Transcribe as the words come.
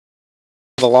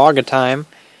vlog a time.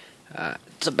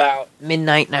 It's about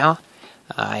midnight now.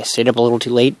 I stayed up a little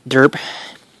too late. Derp.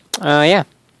 Yeah.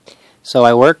 So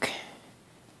I work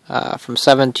from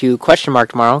 7 to question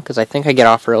mark tomorrow, because I think I get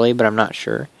off early, but I'm not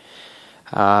sure.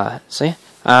 So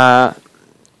yeah.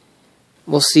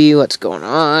 We'll see what's going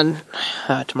on.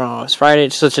 Tomorrow is Friday,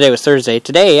 so today was Thursday.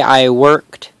 Today I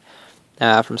worked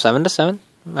from 7 to 7,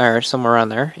 or somewhere around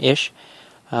there-ish.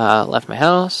 Left my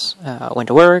house, went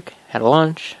to work, had a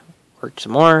lunch, worked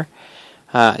some more,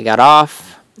 got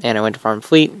off, and I went to Farm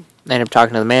Fleet. I ended up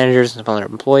talking to the managers and some other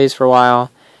employees for a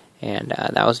while, and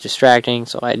that was distracting,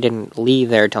 so I didn't leave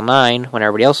there till 9 when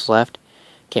everybody else was left.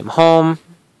 Came home,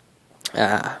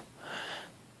 got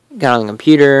on the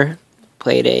computer,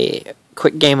 played a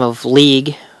quick game of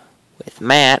League with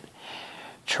Matt,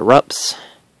 Cherups,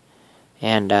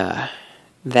 and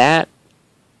that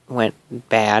went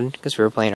bad because we were playing